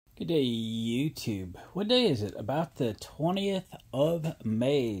Good day, YouTube. What day is it? About the 20th of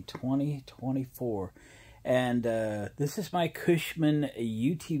May, 2024. And this is my Cushman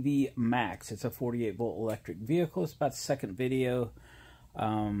UTV-MAX. It's a 48-volt electric vehicle. It's about the second video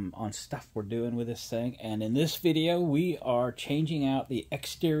on stuff we're doing with this thing. And in this video, we are changing out the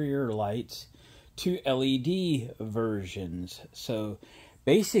exterior lights to LED versions. So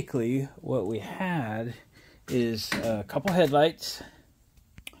basically, what we had is a couple headlights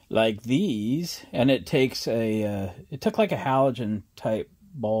like these, and it takes a it took like a halogen type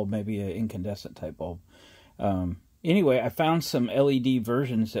bulb, maybe an incandescent type bulb. Anyway, I found some LED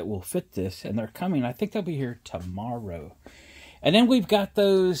versions that will fit this, and they're coming. I think they'll be here tomorrow. And then we've got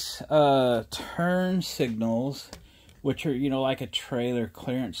those turn signals, which are, you know, like a trailer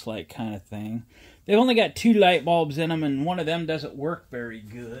clearance light kind of thing. They've only got 2 light bulbs in them, and one of them doesn't work very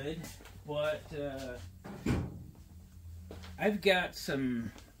good. But I've got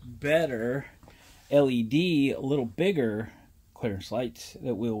some better LED, a little bigger clearance lights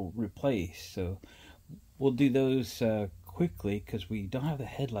that we'll replace. So we'll do those quickly because we don't have the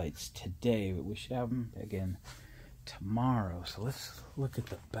headlights today, but we should have them again tomorrow. So let's look at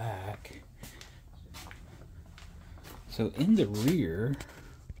the back. So in the rear,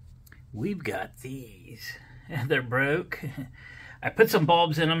 we've got these. They're broke. I put some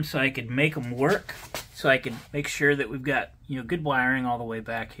bulbs in them so I could make them work, so I could make sure that we've got, you know, good wiring all the way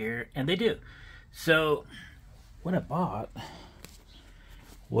back here, and they do. So what I bought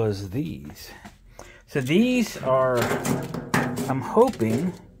was these. So these are, I'm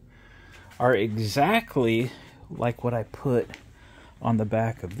hoping, are exactly like what I put on the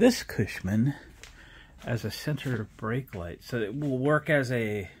back of this Cushman as a center brake light. So it will work as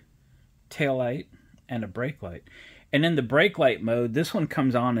a tail light and a brake light. And in the brake light mode, this one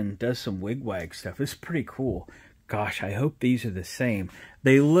comes on and does some wig-wag stuff. It's pretty cool. Gosh, I hope these are the same.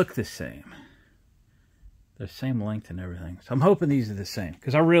 They look the same. They're the same length and everything. So I'm hoping these are the same,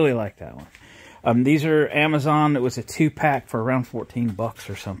 because I really like that one. These are Amazon. It was a 2-pack for around 14 bucks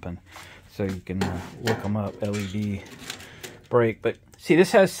or something. So you can look them up, LED brake. But see,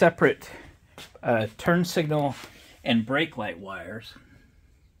 this has separate turn signal and brake light wires.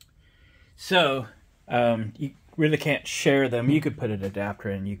 So you really can't share them. You could put an adapter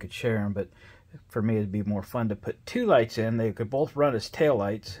in, you could share them, but for me it'd be more fun to put 2 lights in. They could both run as tail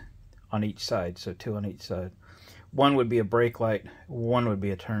lights on each side, so 2 on each side. One would be a brake light, one would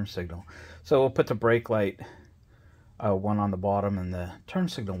be a turn signal. So we'll put the brake light one on the bottom and the turn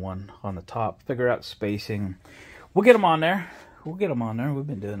signal one on the top. Figure out spacing. We'll get them on there. We'll get them on there. We've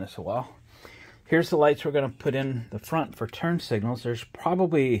been doing this a while. Here's the lights we're going to put in the front for turn signals. There's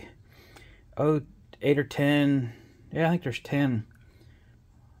probably 8 or 10, yeah, I think there's 10,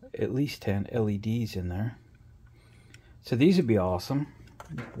 at least 10 LEDs in there. So these would be awesome,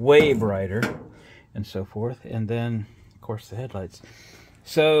 way brighter and so forth. And then, of course, the headlights.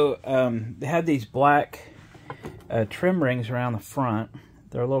 So they had these black trim rings around the front.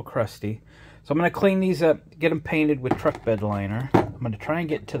 They're a little crusty. So I'm going to clean these up, get them painted with truck bed liner. I'm going to try and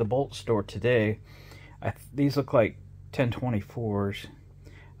get to the bolt store today. These look like 1024s.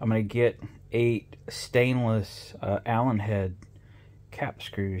 I'm going to get 8 stainless Allen head cap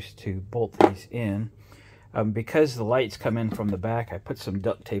screws to bolt these in. Because the lights come in from the back, I put some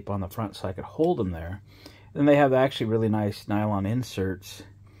duct tape on the front so I could hold them there. Then they have actually really nice nylon inserts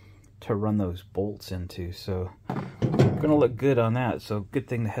to run those bolts into. So going to look good on that. So good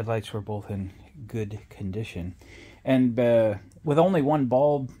thing the headlights were both in good condition. And with only 1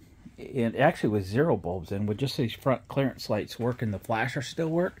 bulb, it actually was 0 bulbs in, with just these front clearance lights working, the flasher still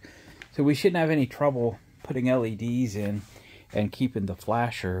work. So we shouldn't have any trouble putting LEDs in and keeping the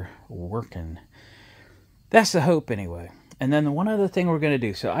flasher working. That's the hope anyway. And then the one other thing we're going to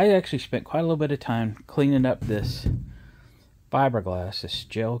do. So I actually spent quite a little bit of time cleaning up this fiberglass, this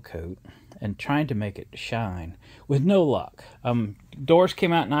gel coat, and trying to make it shine with no luck. Doors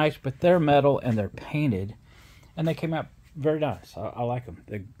came out nice, but they're metal and they're painted, and they came out very nice. I like them.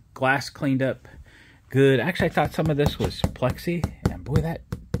 The glass cleaned up good. Actually, I thought some of this was plexi, and boy, that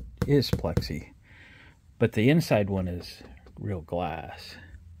is plexi. But the inside one is real glass,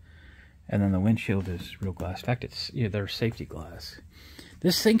 and then the windshield is real glass. In fact, it's, you know, they're safety glass.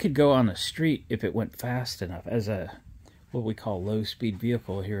 This thing could go on the street if it went fast enough, as a what we call low-speed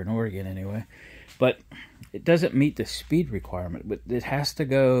vehicle here in Oregon anyway. But it doesn't meet the speed requirement. But it has to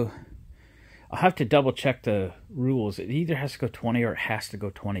go, I'll have to double check the rules. It either has to go 20 or it has to go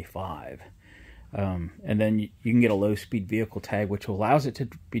 25. And then you can get a low-speed vehicle tag, which allows it to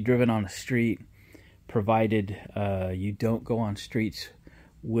be driven on the street, provided you don't go on streets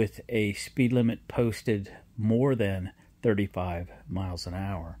with a speed limit posted more than 35 miles an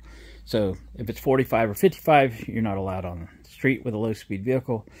hour. So if it's 45 or 55, you're not allowed on the street with a low-speed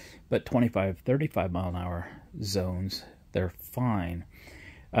vehicle, but 25, 35 mile an hour zones, they're fine.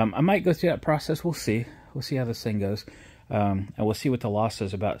 I might go through that process. We'll see. We'll see how this thing goes. And we'll see what the law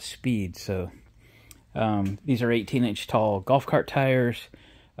says about speed. So these are 18-inch tall golf cart tires.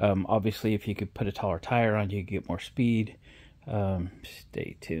 Obviously, if you could put a taller tire on, you could get more speed.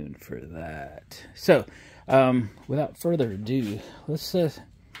 Stay tuned for that. So, without further ado, let's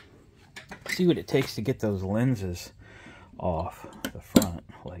see what it takes to get those lenses off the front.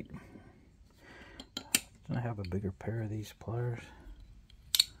 Like, don't I have a bigger pair of these pliers?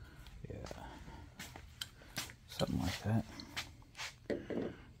 Yeah, something like that.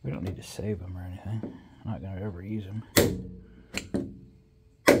 We don't need to save them or anything. I'm not going to ever use them.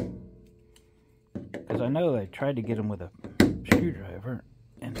 Because I know they tried to get them with a screwdriver,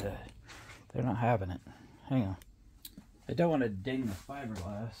 and they're not having it. Hang on. I don't want to ding the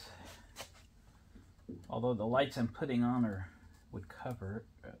fiberglass. Although the lights I'm putting on would cover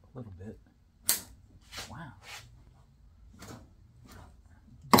it a little bit. Wow.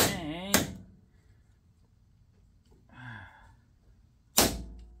 Dang.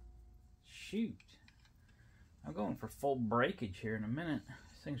 Shoot. I'm going for full breakage here in a minute.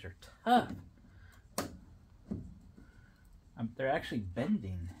 These things are tough. They're actually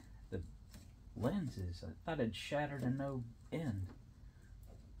bending the lenses. I thought it'd shattered to no end.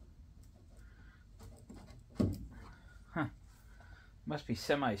 Huh. Must be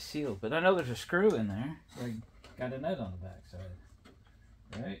semi-sealed, but I know there's a screw in there. I got a nut on the back side.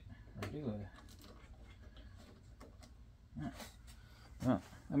 Right? Or do I? Well,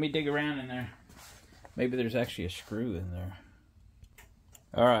 let me dig around in there. Maybe there's actually a screw in there.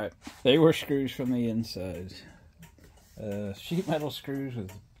 Alright, they were screws from the inside. Sheet metal screws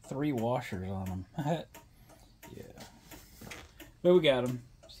with 3 washers on them. Yeah. But we got them.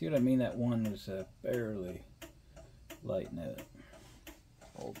 See what I mean? That one was barely lighting up.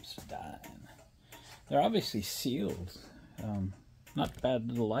 Bulbs dying. They're obviously sealed. Not bad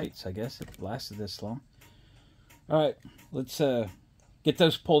little lights, I guess, if it lasted this long. Alright, let's get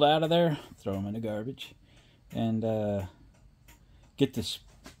those pulled out of there, throw them in the garbage, and get the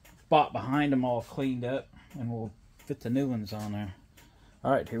spot behind them all cleaned up, and we'll fit the new ones on there.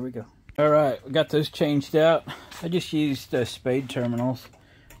 Alright, here we go. Alright, we got those changed out. I just used spade terminals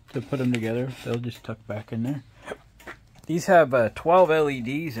to put them together. They'll just tuck back in there. These have 12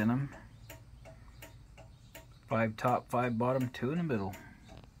 LEDs in them. 5 top, 5 bottom, 2 in the middle.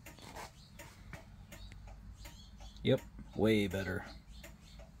 Yep, way better.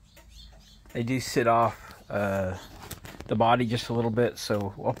 They do sit off the body just a little bit,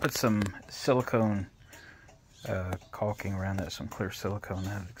 so I'll put some silicone caulking around that, some clear silicone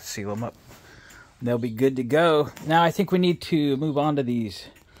to seal them up. They'll be good to go. Now I think we need to move on to these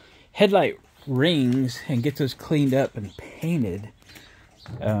headlight rings and get those cleaned up and painted.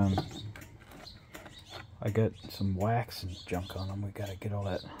 I got some wax and junk on them. We got to get all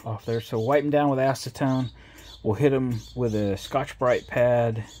that off there. So wipe them down with acetone. We'll hit them with a Scotch-Brite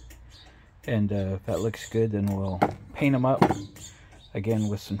pad, and if that looks good, then we'll paint them up again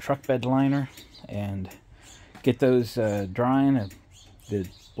with some truck bed liner and get those drying. The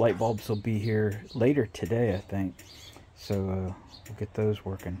light bulbs will be here later today, I think. So we'll get those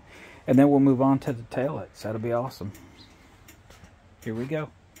working. And then we'll move on to the taillights. That'll be awesome. Here we go.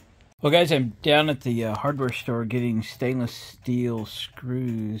 Well, guys, I'm down at the hardware store getting stainless steel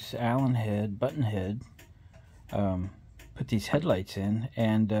screws, Allen head, button head, put these headlights in.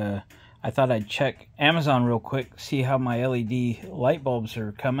 And I thought I'd check Amazon real quick, see how my LED light bulbs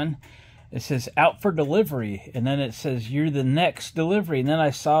are coming. It says out for delivery, and then it says you're the next delivery. And then I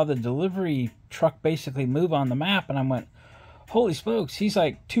saw the delivery truck basically move on the map, and I went, holy smokes, he's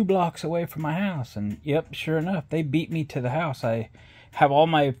like 2 blocks away from my house. And yep, sure enough, they beat me to the house. I have all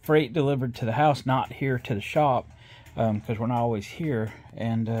my freight delivered to the house, not here to the shop, because we're not always here.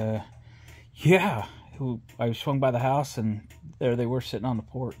 And yeah, I swung by the house, and there they were sitting on the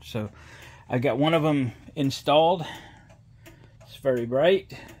porch. So I got one of them installed. It's very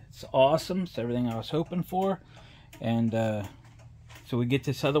bright. It's awesome. It's everything I was hoping for. And so we get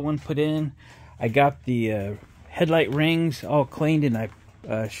this other one put in. I got the headlight rings all cleaned, and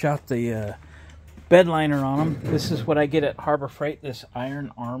I shot the bed liner on them. This is what I get at Harbor Freight, this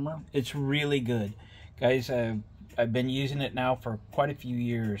iron armor. It's really good. Guys, I've been using it now for quite a few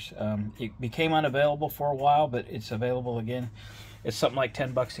years. It became unavailable for a while, but it's available again. It's something like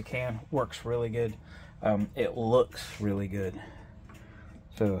 10 bucks a can. Works really good. It looks really good.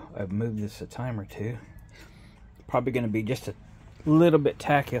 So I've moved this a time or two. Probably going to be just a little bit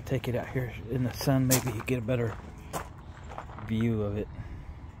tacky. I'll take it out here in the sun. Maybe you get a better view of it.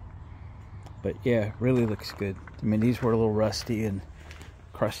 But yeah, really looks good. I mean, these were a little rusty and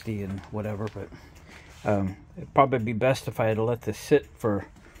crusty and whatever, but it'd probably be best if I had to let this sit for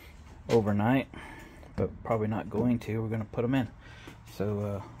overnight, but probably not going to. We're going to put them in,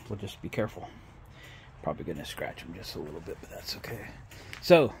 so we'll just be careful. Probably going to scratch them just a little bit, but that's okay.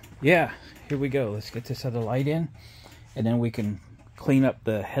 So yeah, here we go. Let's get this other light in, and then we can clean up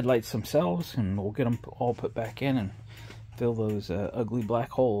the headlights themselves, and we'll get them all put back in and fill those ugly black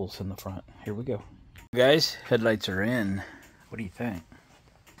holes in the front. Here we go. Guys, headlights are in. What do you think?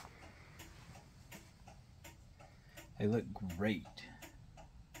 They look great.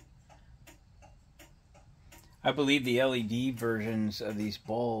 I believe the LED versions of these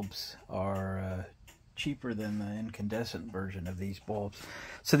bulbs are cheaper than the incandescent version of these bulbs.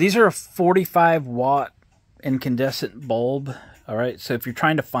 So these are a 45 watt incandescent bulb. All right, so if you're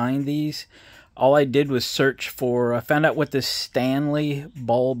trying to find these, all I did was search for, I found out what this Stanley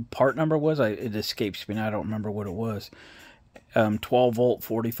bulb part number was. It escapes me now, I don't remember what it was. 12 volt,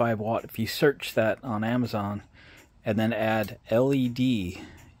 45 watt. If you search that on Amazon and then add LED,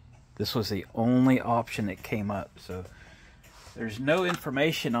 this was the only option that came up. So there's no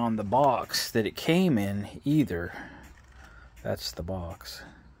information on the box that it came in either. That's the box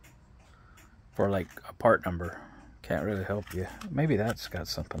for like a part number. Can't really help you. Maybe that's got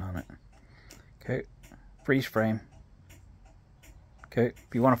something on it. Okay, freeze frame. Okay,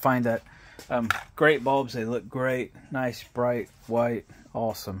 if you want to find that, great bulbs. They look great, nice, bright, white,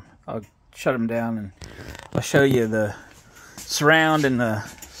 awesome. I'll shut them down and I'll show you the surround and the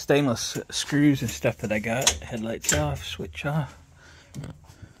stainless screws and stuff that I got. Headlights off, switch off.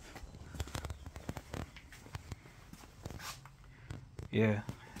 Yeah,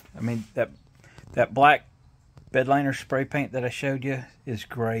 I mean that black bed liner spray paint that I showed you is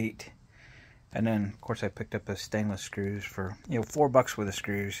great. And then of course I picked up the stainless screws for, you know, $4 worth of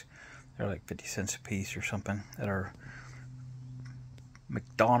screws. They're like 50 cents a piece or something, that are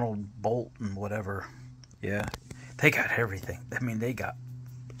McDonald bolt and whatever. Yeah, they got everything. I mean, they got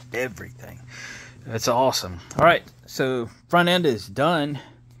everything. It's awesome. All right, so front end is done.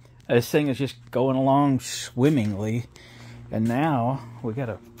 This thing is just going along swimmingly, and now we got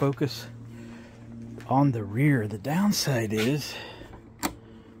to focus on the rear. The downside is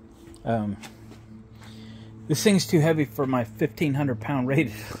this thing's too heavy for my 1,500-pound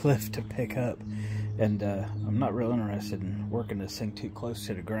rated lift to pick up, and I'm not real interested in working this thing too close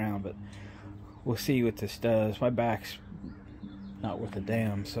to the ground, but we'll see what this does. My back's not worth a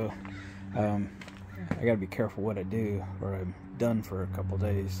damn, so I gotta be careful what I do, or I'm done for a couple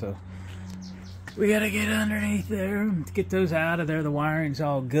days. So we gotta get underneath there, get those out of there. The wiring's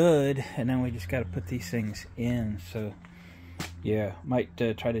all good, and then we just gotta put these things in. So yeah, might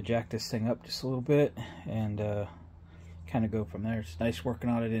try to jack this thing up just a little bit and kind of go from there. It's nice working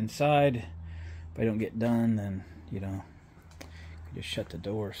on it inside. If I don't get done, then, you know, just shut the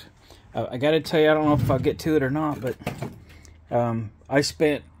doors. I got to tell you, I don't know if I'll get to it or not, but I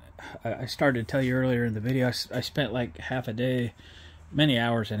started to tell you earlier in the video, I spent like half a day, many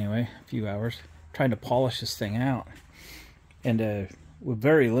hours anyway, a few hours, trying to polish this thing out. And with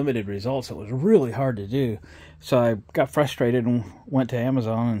very limited results, it was really hard to do. So I got frustrated and went to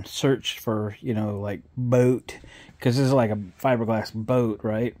Amazon and searched for, you know, like boat, because this is like a fiberglass boat,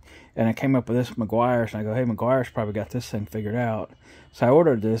 right? And I came up with this Meguiar's, and I go, hey, Meguiar's probably got this thing figured out. So I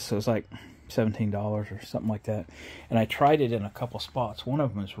ordered this. It was like $17 or something like that. And I tried it in a couple spots. One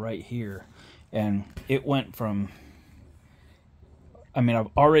of them is right here. And it went from, I mean,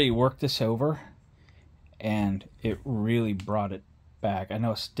 I've already worked this over, and it really brought it back. I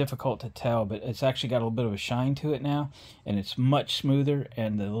know it's difficult to tell, but it's actually got a little bit of a shine to it now, and it's much smoother,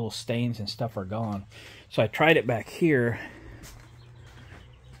 and the little stains and stuff are gone. So I tried it back here,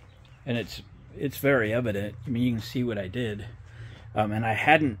 and it's very evident. I mean, you can see what I did. And I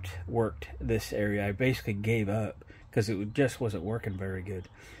hadn't worked this area. I basically gave up because it just wasn't working very good.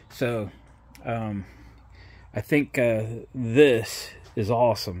 So I think this is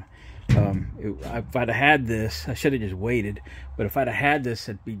awesome. If I'd have had this, I should have just waited, but if I'd have had this,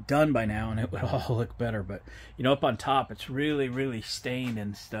 it'd be done by now and it would all look better. But you know, up on top, it's really stained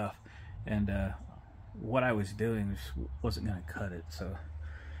and stuff, and what I was doing wasn't going to cut it. So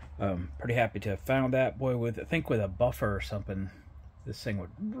pretty happy to have found that. Boy, I think with a buffer or something, this thing would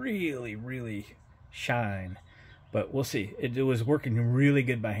really shine. But we'll see. It was working really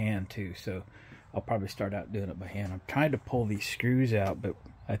good by hand too, so I'll probably start out doing it by hand. I'm trying to pull these screws out, but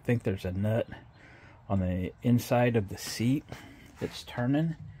I think there's a nut on the inside of the seat that's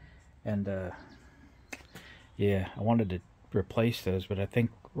turning, and yeah, I wanted to replace those, but I think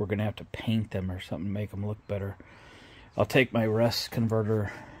we're gonna have to paint them or something to make them look better. I'll take my rust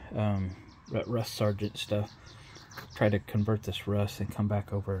converter, rust sergeant stuff, try to convert this rust and come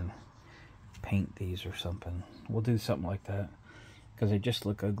back over and paint these or something. We'll do something like that, because they just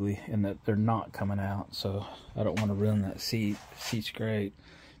look ugly and that they're not coming out, so I don't want to ruin that seat. Seat's great,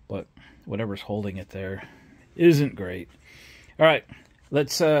 but whatever's holding it there isn't great. All right,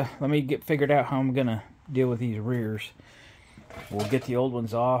 let me get figured out how I'm gonna deal with these rears. We'll get the old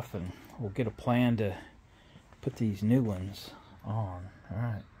ones off and we'll get a plan to put these new ones on. All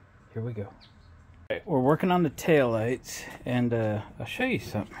right, here we go. All right, we're working on the taillights, and I'll show you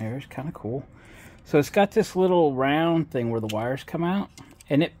something here. It's kind of cool. So it's got this little round thing where the wires come out,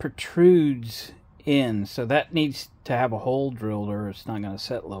 and it protrudes in, so that needs to have a hole drilled or it's not going to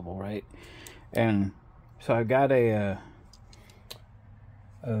set level, right? And so I've got a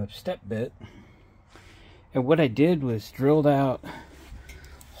step bit, and what I did was drilled out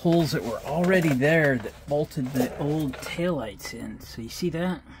holes that were already there that bolted the old taillights in. So you see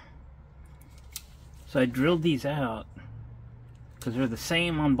that? So I drilled these out because they're the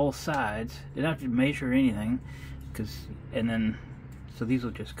same on both sides. Didn't have to measure anything, so these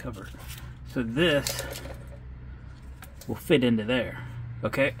will just cover. So this will fit into there,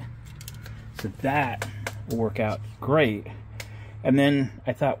 okay? So that will work out great. And then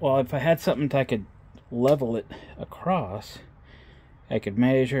I thought, well, if I had something that I could level it across, I could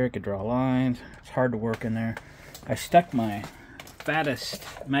measure, I could draw lines. It's hard to work in there. I stuck my fattest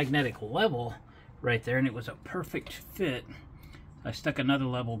magnetic level right there, and it was a perfect fit. I stuck another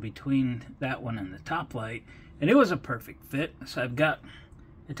level between that one and the top light, and it was a perfect fit. So I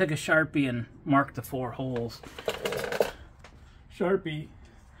took a Sharpie and marked the 4 holes. Sharpie.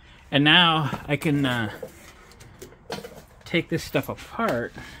 And now I can take this stuff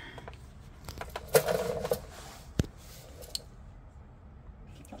apart.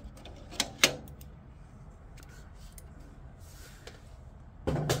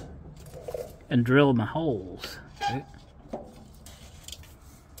 And drill my holes. Okay.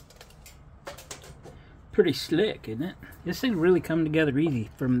 Pretty slick, isn't it? This thing really come together easy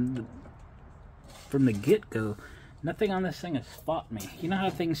from the get-go. Nothing on this thing has fought me. You know how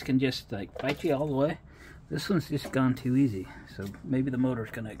things can just like bite you all the way? This one's just gone too easy. So maybe the motor's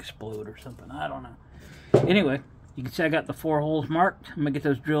gonna explode or something. I don't know. Anyway, you can see I got the 4 holes marked. I'm gonna get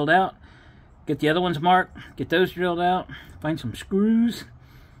those drilled out. Get the other ones marked. Get those drilled out. Find some screws.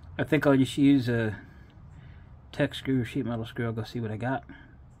 I think I'll just use a tech screw or sheet metal screw. I'll go see what I got.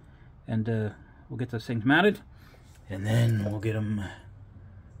 And we'll get those things mounted. And then we'll get them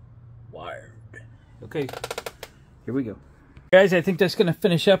wired. Okay, here we go. Guys, I think that's going to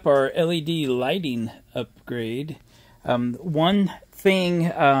finish up our LED lighting upgrade. One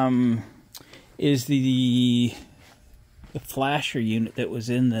thing is the flasher unit that was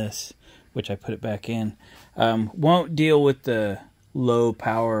in this, which I put it back in, won't deal with the low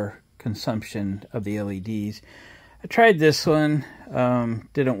power consumption of the LEDs. I tried this one,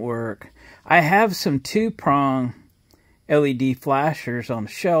 didn't work. I have some 2-prong LED flashers on the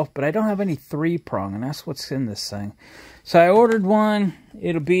shelf, but I don't have any 3-prong, and that's what's in this thing. So I ordered one.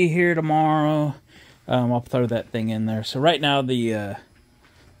 It'll be here tomorrow. I'll throw that thing in there. So right now the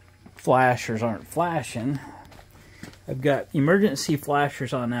flashers aren't flashing. I've got emergency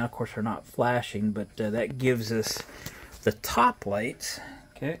flashers on now. Of course, they're not flashing, but that gives us the top lights.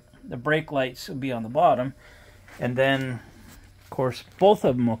 Okay, the brake lights will be on the bottom, and then of course both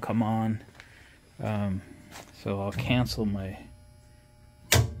of them will come on. So I'll cancel my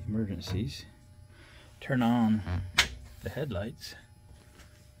emergencies, turn on the headlights.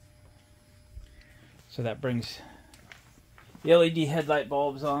 So that brings the LED headlight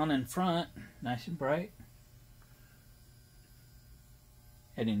bulbs on in front, nice and bright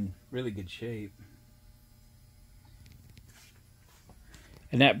and in really good shape.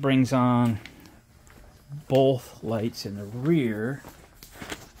 And that brings on both lights in the rear.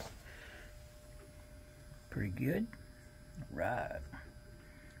 Pretty good. All right.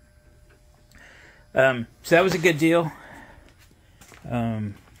 So that was a good deal.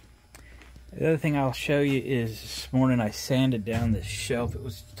 The other thing I'll show you is this morning I sanded down this shelf. It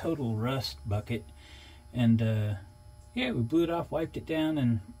was a total rust bucket. And yeah, we blew it off, wiped it down,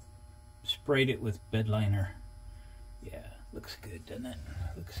 and sprayed it with bed liner. Yeah. Looks good, doesn't it?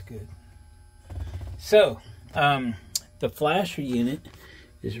 Looks good. So, the flasher unit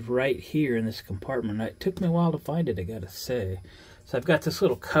is right here in this compartment. It took me a while to find it, I gotta say. So I've got this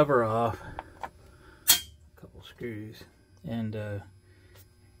little cover off, a couple screws, and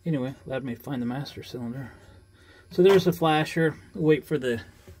anyway, allowed me to find the master cylinder. So there's the flasher. We'll wait for the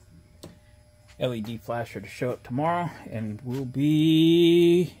LED flasher to show up tomorrow, and we'll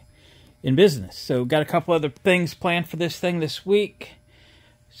be in business. So got a couple other things planned for this thing this week.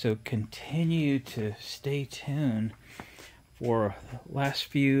 So continue to stay tuned for the last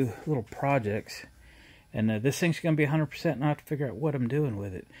few little projects. And this thing's going to be 100%, and I have to figure out what I'm doing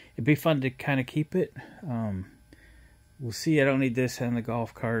with it. It'd be fun to kind of keep it. We'll see. I don't need this and the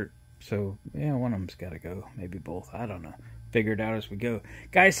golf cart. So, yeah, one of them's got to go. Maybe both. I don't know. Figure it out as we go.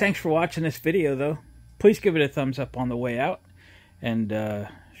 Guys, thanks for watching this video, though. Please give it a thumbs up on the way out. And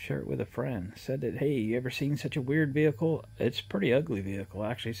share it with a friend. Said that, hey, you ever seen such a weird vehicle? It's a pretty ugly vehicle,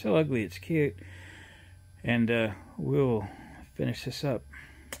 actually. So ugly, it's cute. And we'll finish this up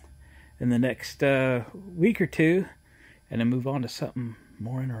in the next week or two, and then move on to something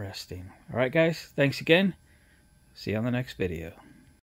more interesting. All right, guys, thanks again. See you on the next video.